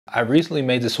I recently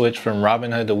made the switch from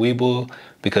Robinhood to Webull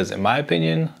because in my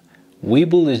opinion,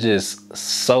 Webull is just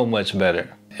so much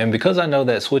better. And because I know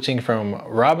that switching from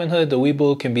Robinhood to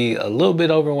Webull can be a little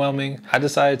bit overwhelming, I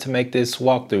decided to make this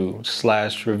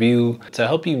walkthrough / review to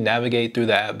help you navigate through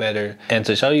the app better and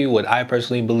to show you what I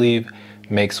personally believe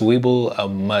makes Webull a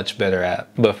much better app.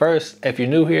 But first, if you're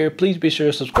new here, please be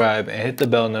sure to subscribe and hit the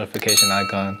bell notification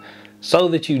icon so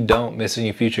that you don't miss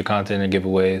any future content or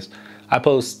giveaways. I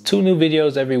post 2 new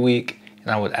videos every week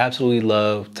and I would absolutely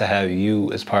love to have you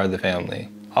as part of the family.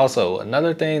 Also,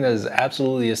 another thing that is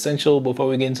absolutely essential before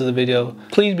we get into the video,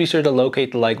 please be sure to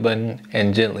locate the like button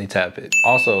and gently tap it.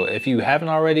 Also, if you haven't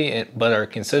already but are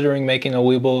considering making a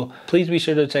Webull, please be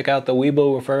sure to check out the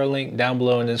Webull referral link down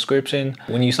below in the description.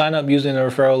 When you sign up using the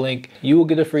referral link, you will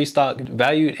get a free stock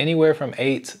valued anywhere from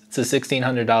 $800 to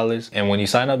 $1,600. And when you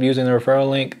sign up using the referral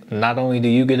link, not only do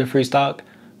you get a free stock,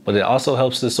 but it also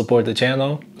helps to support the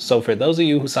channel. So for those of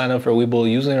you who sign up for Webull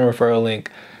using the referral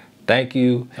link, thank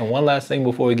you. And one last thing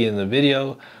before we get in the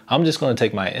video, I'm just going to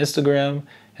take my Instagram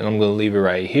and I'm going to leave it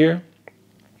right here.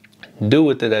 Do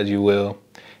with it as you will.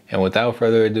 And without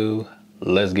further ado,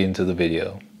 let's get into the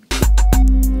video.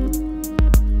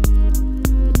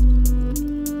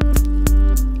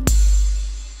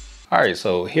 All right,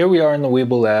 so here we are in the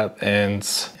Webull app and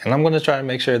I'm gonna try to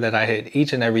make sure that I hit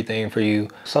each and everything for you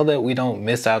so that we don't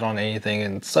miss out on anything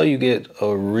and so you get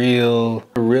a real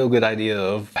good idea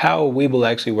of how Webull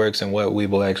actually works and what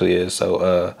Webull actually is.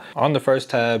 So on the first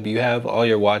tab, you have all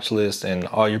your watch lists and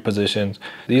all your positions.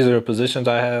 These are the positions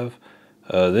I have.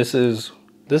 This is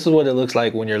what it looks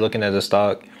like when you're looking at a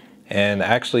stock. And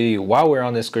actually, while we're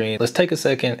on this screen, let's take a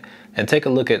second and take a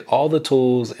look at all the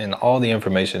tools and all the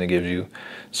information it gives you.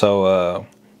 So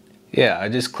yeah, I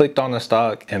just clicked on the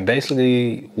stock and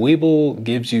basically Webull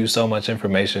gives you so much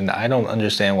information. I don't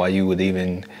understand why you would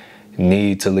even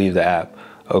need to leave the app.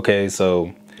 Okay,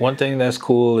 so one thing that's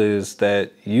cool is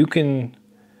that you can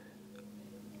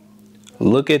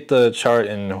look at the chart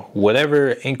in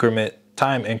whatever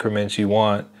time increments you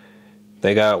want.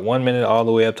 They got 1 minute all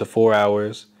the way up to 4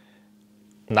 hours.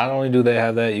 Not only do they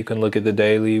have that, you can look at the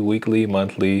daily, weekly,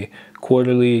 monthly,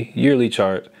 quarterly, yearly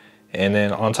chart. And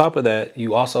then on top of that,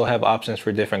 you also have options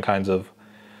for different kinds of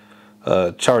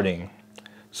charting.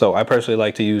 So I personally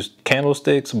like to use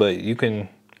candlesticks, but you can,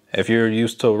 if you're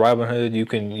used to Robinhood, you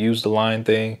can use the line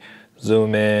thing,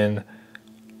 zoom in,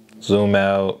 zoom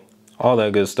out, all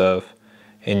that good stuff.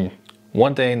 And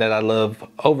one thing that I love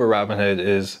over Robinhood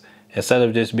is instead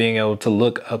of just being able to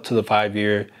look up to the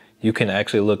 5-year, you can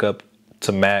actually look up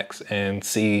to max and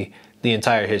see the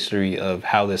entire history of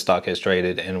how this stock has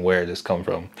traded and where it has come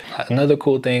from. Another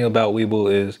cool thing about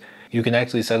Webull is you can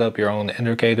actually set up your own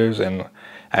indicators, and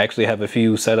I actually have a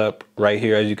few set up right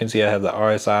here. As you can see, I have the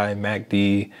RSI,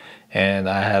 MACD, and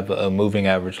I have a moving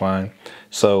average line.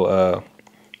 So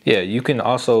yeah, you can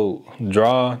also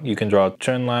draw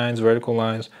trend lines, vertical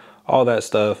lines, all that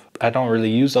stuff. I don't really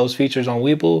use those features on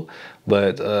Webull,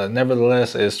 but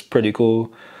nevertheless, it's pretty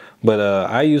cool. But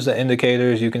I use the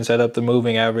indicators. You can set up the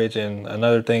moving average, and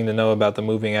another thing to know about the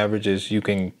moving average is you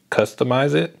can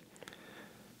customize it.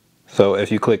 So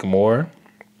if you click more,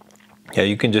 yeah,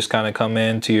 you can just kind of come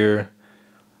into your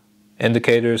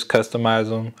indicators, customize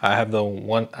them. I have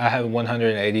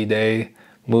 180-day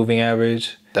moving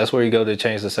average. That's where you go to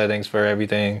change the settings for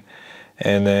everything.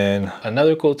 And then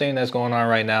another cool thing that's going on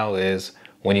right now is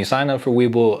when you sign up for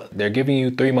Webull, they're giving you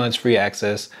 3 months free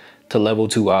access to level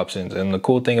 2 options. And the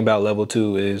cool thing about level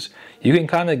 2 is you can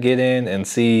kind of get in and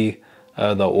see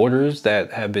the orders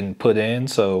that have been put in.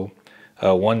 So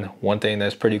one thing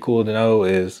that's pretty cool to know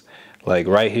is like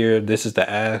right here, this is the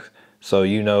ask. So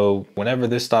you know, whenever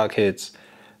this stock hits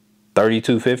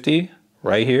 32.50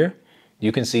 right here,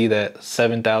 you can see that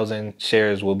 7,000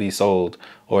 shares will be sold,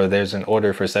 or there's an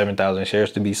order for 7,000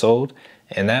 shares to be sold,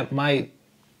 and that might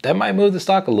move the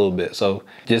stock a little bit. So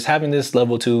just having this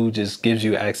level 2 just gives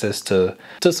you access to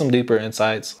some deeper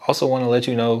insights. Also want to let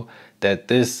you know that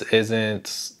this isn't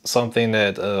something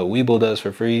that Webull does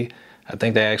for free. I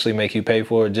think they actually make you pay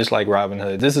for it, just like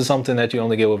Robinhood. This is something that you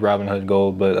only get with Robinhood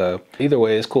Gold, but either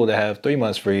way, it's cool to have 3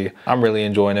 months free. I'm really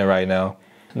enjoying it right now.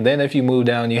 And then if you move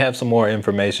down, you have some more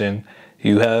information.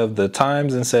 You have the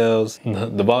times and sales,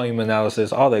 the volume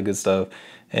analysis, all that good stuff.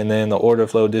 And then the order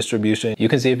flow distribution. You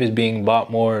can see if it's being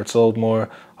bought more or sold more.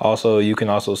 Also, you can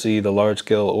also see the large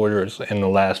scale orders in the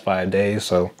last 5 days.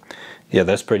 So yeah,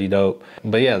 that's pretty dope.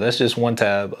 But yeah, that's just one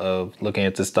tab of looking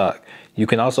at the stock. You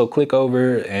can also click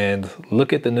over and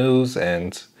look at the news,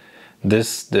 and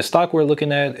this stock we're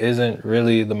looking at isn't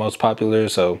really the most popular.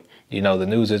 So, you know, the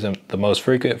news isn't the most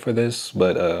frequent for this,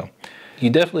 but You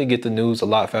definitely get the news a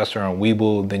lot faster on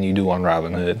Webull than you do on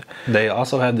Robinhood. They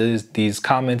also have these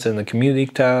comments in the community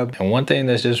tab. And one thing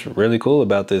that's just really cool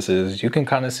about this is you can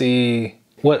kind of see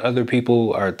what other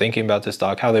people are thinking about the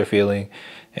stock, how they're feeling.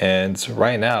 And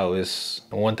right now, is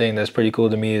one thing that's pretty cool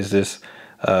to me is this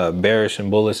bearish and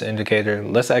bullish indicator.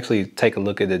 Let's actually take a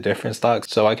look at the different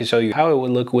stocks so I can show you how it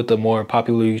would look with the more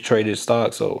popularly traded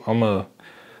stocks. So I'm gonna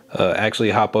actually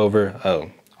hop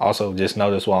over. Also, just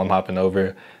notice while I'm hopping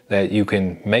over that you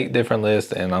can make different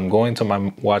lists, and I'm going to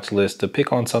my watch list to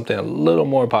pick on something a little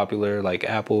more popular like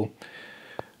Apple.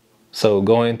 So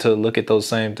going to look at those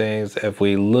same things, if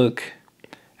we look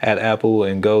at Apple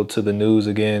and go to the news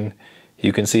again,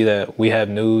 you can see that we have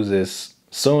news as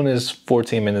soon as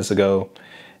 14 minutes ago.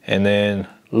 And then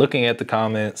looking at the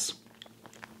comments,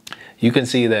 you can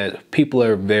see that people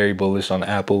are very bullish on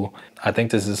Apple. I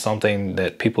think this is something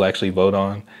that people actually vote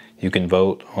on. You can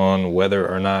vote on whether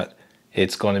or not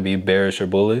it's going to be bearish or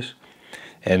bullish.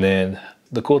 And then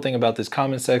the cool thing about this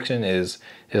comment section is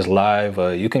live.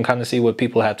 You can kind of see what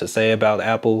people have to say about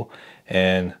Apple,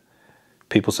 and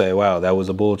people say, wow, that was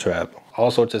a bull trap. All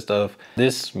sorts of stuff.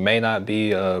 This may not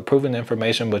be proven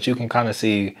information, but you can kind of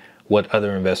see what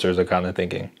other investors are kind of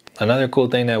thinking. Another cool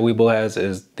thing that Webull has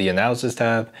is the analysis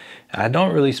tab. I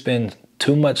don't really spend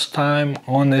too much time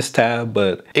on this tab,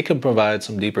 but it can provide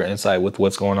some deeper insight with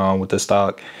what's going on with the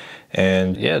stock.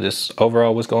 And yeah, just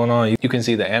overall what's going on. You can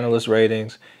see the analyst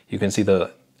ratings, you can see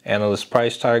the analyst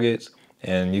price targets,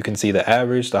 and you can see the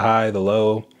average, the high, the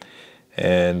low.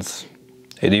 And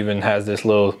it even has this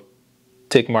little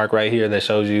tick mark right here that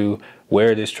shows you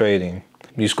where it is trading.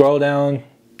 You scroll down,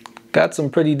 got some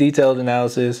pretty detailed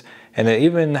analysis, and it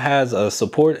even has a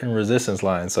support and resistance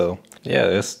line. So yeah,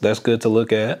 that's good to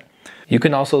look at. You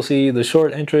can also see the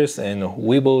short interest, and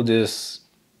Webull just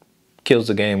kills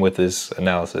the game with this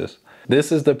analysis.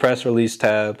 This is the press release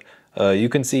tab. You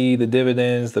can see the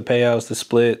dividends, the payouts, the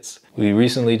splits. We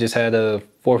recently just had a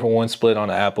 4-for-1 split on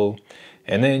Apple.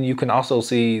 And then you can also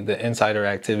see the insider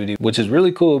activity, which is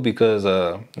really cool because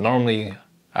normally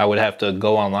I would have to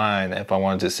go online if I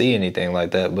wanted to see anything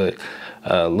like that. But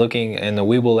looking in the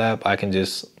Webull app, I can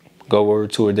just go over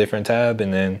to a different tab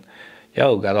and then,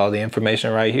 got all the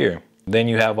information right here. Then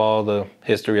you have all the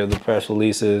history of the press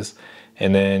releases,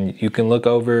 and then you can look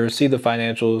over, see the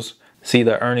financials, see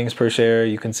the earnings per share.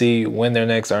 You can see when their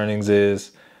next earnings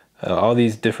is, all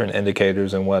these different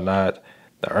indicators and whatnot.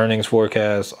 The earnings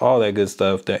forecast, all that good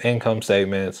stuff, the income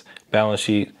statements, balance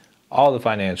sheet, all the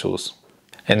financials.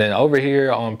 And then over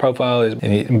here on profile, and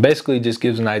it basically just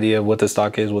gives an idea of what the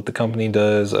stock is, what the company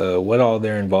does, what all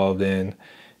they're involved in.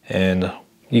 And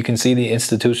you can see the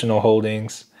institutional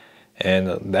holdings.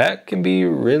 And that can be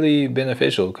really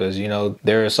beneficial because,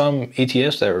 there are some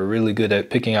ETFs that are really good at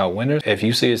picking out winners. If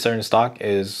you see a certain stock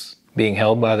is being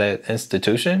held by that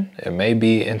institution, it may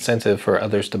be incentive for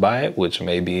others to buy it, which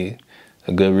may be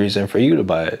a good reason for you to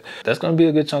buy it. That's going to be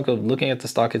a good chunk of looking at the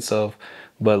stock itself.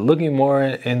 But looking more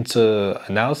into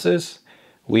analysis,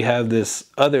 we have this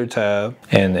other tab,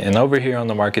 and over here on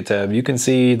the market tab, you can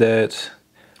see that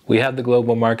we have the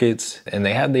global markets, and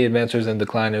they have the advancers and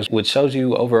decliners, which shows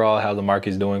you overall how the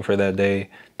market's doing for that day.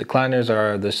 Decliners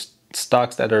are the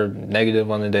stocks that are negative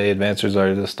on the day. Advancers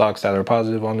are the stocks that are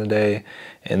positive on the day.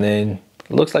 And then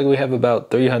it looks like we have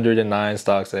about 309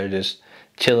 stocks that are just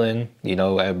chilling,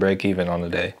 at break even on the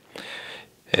day.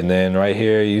 And then right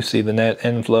here, you see the net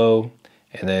inflow.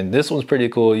 And then this one's pretty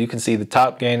cool. You can see the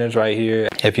top gainers right here.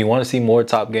 If you want to see more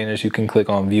top gainers, you can click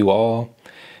on view all.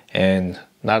 And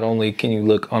not only can you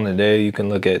look on the day, you can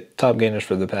look at top gainers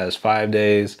for the past 5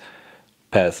 days,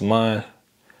 past month,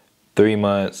 3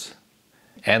 months,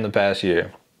 and the past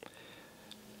year.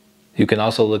 You can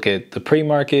also look at the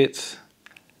pre-markets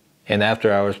and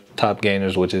after hours top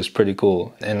gainers, which is pretty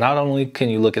cool. And not only can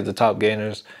you look at the top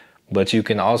gainers, but you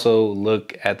can also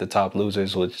look at the top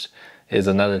losers, which is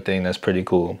another thing that's pretty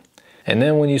cool. And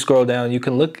then when you scroll down, you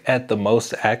can look at the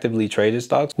most actively traded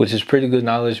stocks, which is pretty good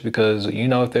knowledge because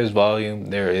if there's volume,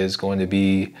 there is going to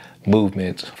be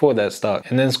movement for that stock.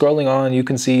 And then scrolling on, you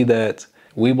can see that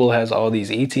Webull has all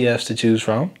these ETFs to choose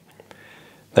from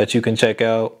that you can check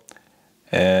out.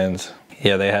 And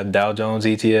yeah, they have Dow Jones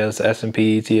ETFs,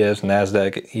 S&P ETFs,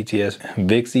 NASDAQ ETFs,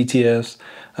 VIX ETFs,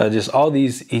 just all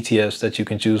these ETFs that you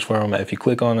can choose from. If you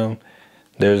click on them,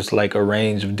 there's like a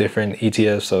range of different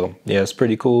ETFs. So yeah, it's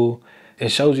pretty cool. It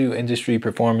shows you industry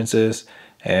performances.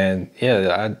 And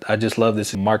yeah, I just love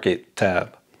this market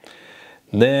tab.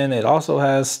 Then it also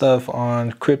has stuff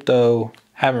on crypto.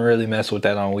 Haven't really messed with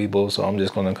that on Webull, so I'm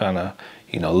just going to kind of,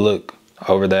 look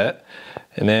over that.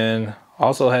 And then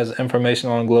also has information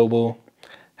on global.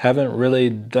 Haven't really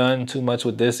done too much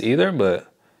with this either,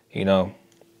 but you know,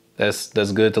 that's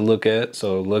good to look at.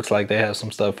 So it looks like they have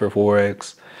some stuff for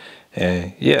Forex.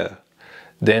 And yeah,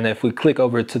 then if we click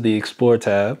over to the Explore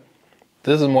tab,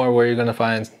 this is more where you're gonna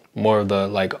find more of the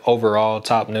like overall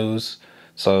top news.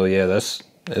 So yeah,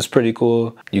 it's pretty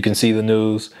cool. You can see the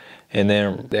news, and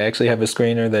then they actually have a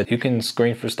screener that you can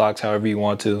screen for stocks however you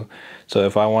want to. So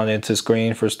if I wanted to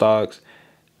screen for stocks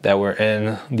that were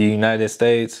in the United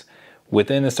States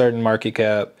within a certain market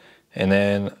cap, and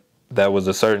then that was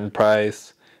a certain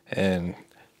price, and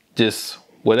just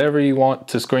whatever you want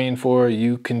to screen for,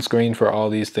 you can screen for all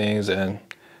these things. And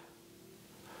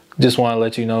just want to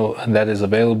let you know that is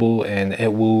available, and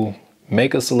it will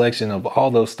make a selection of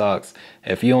all those stocks.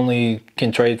 If you only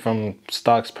can trade from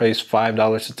stocks priced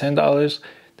 $5 to $10,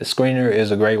 the screener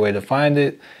is a great way to find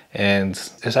it. And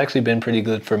it's actually been pretty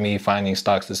good for me finding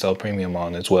stocks to sell premium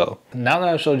on as well. Now that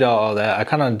I've showed y'all all that, I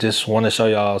kind of just want to show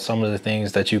y'all some of the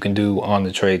things that you can do on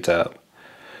the trade tab.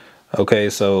 Okay,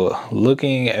 so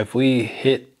looking, if we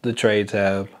hit the trade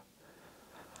tab,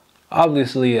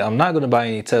 obviously I'm not going to buy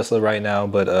any Tesla right now,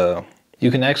 but you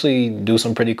can actually do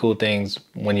some pretty cool things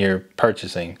when you're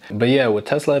purchasing. But yeah, with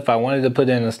Tesla, if I wanted to put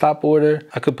in a stop order,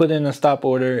 I could put in a stop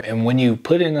order. And when you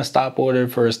put in a stop order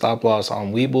for a stop loss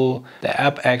on Webull, the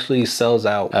app actually sells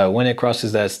out when it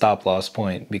crosses that stop loss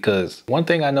point. Because one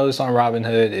thing I noticed on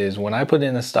Robinhood is when I put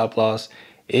in a stop loss,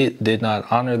 it did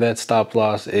not honor that stop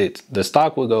loss. The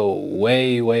stock would go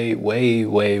way, way, way,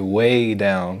 way, way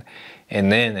down,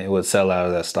 and then it would sell out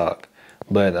of that stock.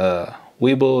 But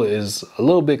Webull is a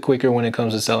little bit quicker when it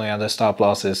comes to selling out of stop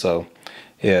losses. So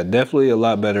yeah, definitely a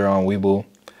lot better on Webull.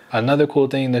 Another cool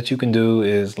thing that you can do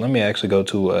is, let me actually go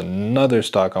to another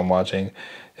stock I'm watching,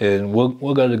 and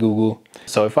we'll go to Google.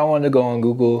 So if I wanted to go on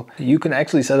Google, you can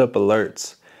actually set up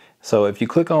alerts. So if you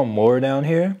click on more down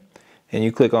here and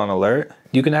you click on alert,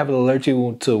 you can have it alert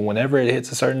you to whenever it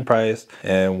hits a certain price,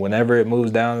 and whenever it moves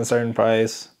down a certain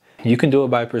price. You can do it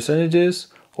by percentages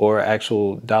or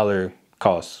actual dollar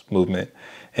cost movement.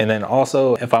 And then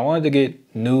also, if I wanted to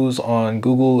get news on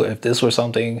Google, if this were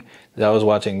something that I was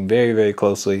watching very, very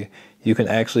closely, you can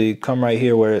actually come right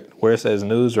here where it says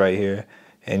news right here,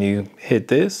 and you hit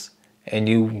this, and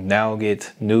you now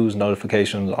get news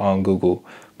notifications on Google.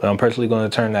 But I'm personally going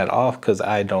to turn that off because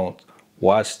I don't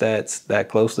watch that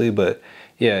closely. But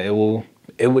yeah,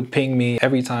 it would ping me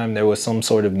every time there was some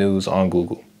sort of news on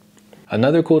Google.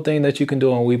 Another cool thing that you can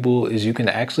do on Webull is you can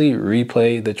actually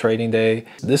replay the trading day.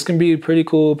 This can be pretty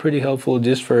cool, pretty helpful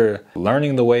just for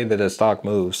learning the way that a stock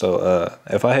moves. So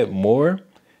if I hit more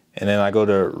and then I go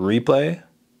to replay,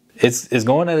 it's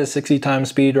going at a 60 times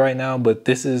speed right now, but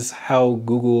this is how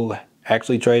Google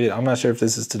actually traded. I'm not sure if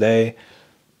this is today.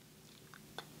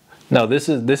 No, this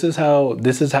is how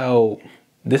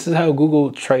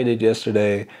Google traded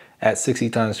yesterday at 60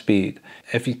 times speed.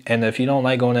 If you don't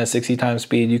like going at 60 times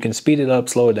speed, you can speed it up,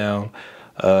 slow it down.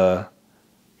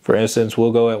 For instance,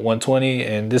 we'll go at 120,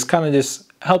 and this kind of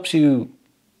just helps you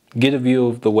get a view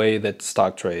of the way that the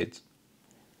stock trades.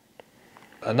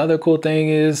 Another cool thing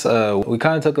is we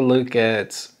kind of took a look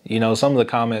at some of the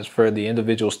comments for the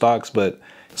individual stocks, but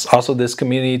it's also this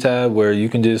community tab where you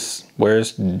can it's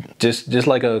just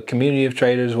like a community of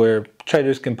traders where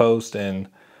traders can post and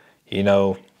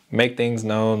make things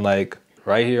known. Like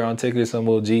right here on ticker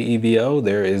symbol GEVO,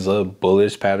 there is a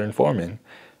bullish pattern forming.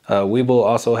 Webull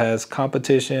also has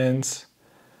competitions,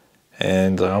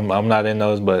 and I'm not in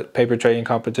those, but paper trading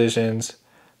competitions,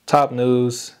 top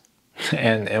news,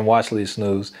 and watch list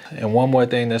news. And one more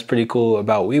thing that's pretty cool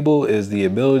about Webull is the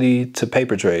ability to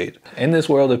paper trade. In this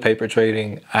world of paper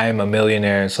trading, I am a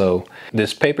millionaire, so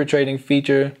this paper trading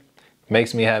feature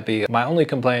makes me happy. My only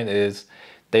complaint is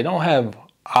they don't have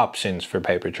options for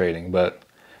paper trading, but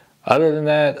other than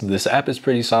that, this app is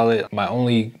pretty solid. My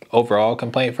only overall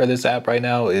complaint for this app right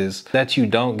now is that you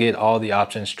don't get all the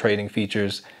options trading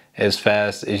features as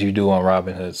fast as you do on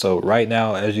Robinhood. So right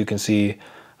now, as you can see,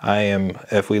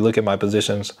 if we look at my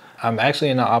positions, I'm actually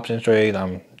in an options trade.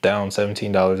 I'm down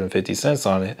 $17.50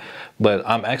 on it, but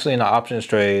I'm actually in an options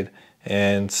trade.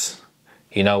 And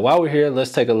while we're here,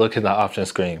 let's take a look at the option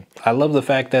screen. I love the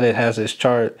fact that it has this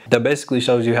chart that basically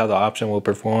shows you how the option will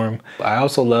perform. I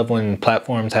also love when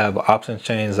platforms have options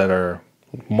chains that are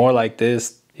more like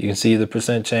this. You can see the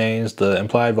percent change, the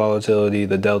implied volatility,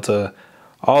 the delta,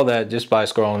 all that just by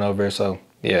scrolling over. So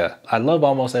yeah, I love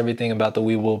almost everything about the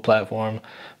Webull platform,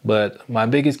 but my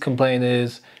biggest complaint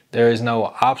is there is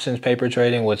no options paper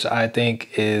trading, which I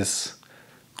think is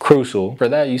crucial. For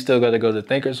that, you still got to go to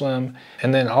Thinkorswim.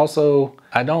 And then also,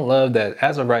 I don't love that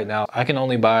as of right now, I can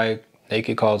only buy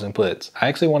naked calls and puts. I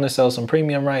actually want to sell some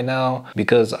premium right now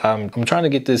because I'm trying to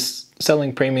get this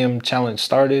selling premium challenge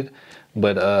started,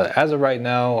 But as of right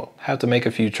now, I have to make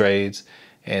a few trades,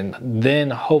 and then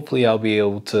hopefully I'll be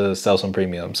able to sell some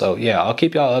premium. So yeah, I'll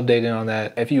keep y'all updated on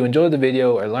that. If you enjoyed the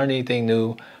video or learned anything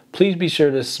new, please be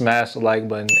sure to smash the like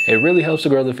button. It really helps to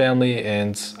grow the family,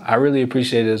 and I really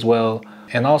appreciate it as well.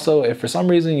 And also, if for some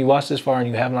reason you watched this far and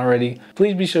you haven't already,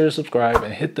 please be sure to subscribe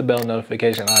and hit the bell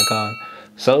notification icon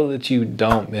so that you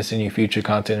don't miss any future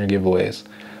content or giveaways.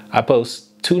 I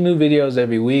post 2 new videos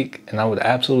every week, and I would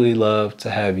absolutely love to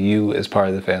have you as part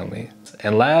of the family.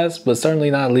 And last but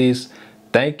certainly not least,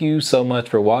 thank you so much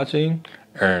for watching,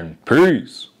 and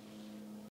peace.